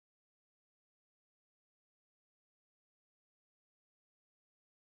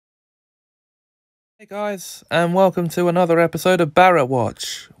Hey guys, and welcome to another episode of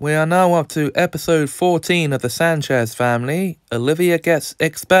Barrattwatch. We are now up to episode 14 of the Sanchez family. Olivia gets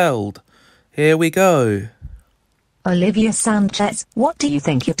expelled. Here we go. Olivia Sanchez, what do you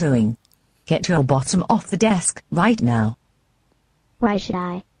think you're doing? Get your bottom off the desk right now. Why should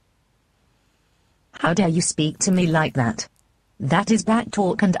I? How dare you speak to me like that? That is bad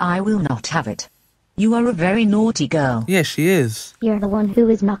talk and I will not have it. You are a very naughty girl. Yes, she is. You're the one who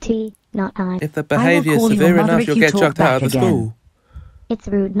is naughty, not I. If the behaviour is severe enough, you'll get chucked out of the school. It's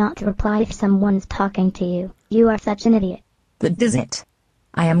rude not to reply if someone's talking to you. You are such an idiot. But does it?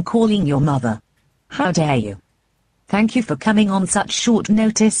 I am calling your mother. How dare you? Thank you for coming on such short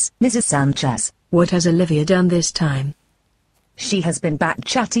notice, Mrs. Sanchez. What has Olivia done this time? She has been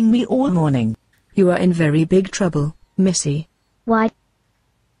back-chatting me all morning. You are in very big trouble, Missy. Why?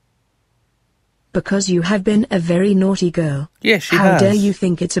 Because you have been a very naughty girl. Yes, she has. How dare you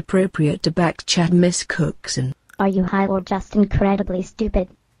think it's appropriate to back-chat Miss Cookson? Are you high or just incredibly stupid?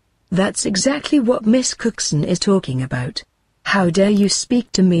 That's exactly what Miss Cookson is talking about. How dare you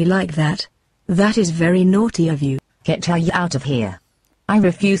speak to me like that? That is very naughty of you. Get her out of here. I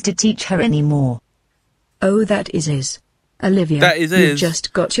refuse to teach her anymore. Oh, that is. Olivia, That is you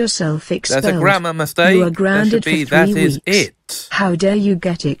just got yourself expelled. That's a grammar mistake. You are grounded for 3 that weeks. is it. How dare you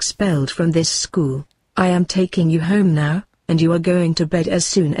get expelled from this school? I am taking you home now, and you are going to bed as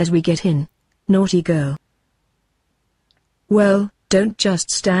soon as we get in. Naughty girl. Well, don't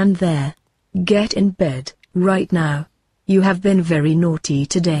just stand there. Get in bed, right now. You have been very naughty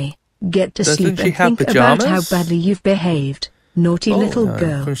today. Get to sleep and think about how badly you've behaved. Naughty little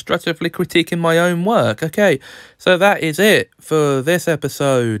girl. Constructively critiquing my own work. Okay, so that is it for this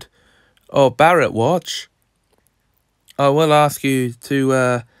episode of Barrattwatch. I will ask you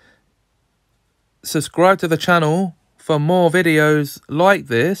to subscribe to the channel for more videos like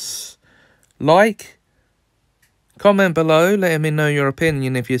this. Comment below, letting me know your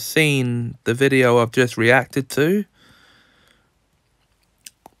opinion if you've seen the video I've just reacted to.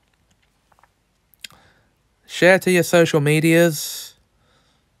 Share to your social medias.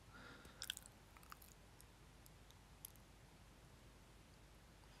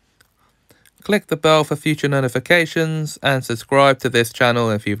 Click the bell for future notifications and subscribe to this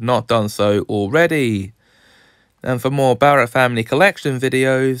channel if you've not done so already. And for more Barratt Family Collection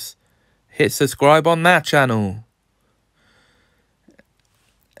videos, hit subscribe on that channel.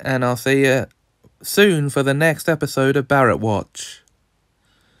 And I'll see you soon for the next episode of Barrattwatch.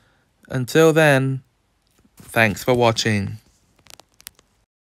 Until then, thanks for watching.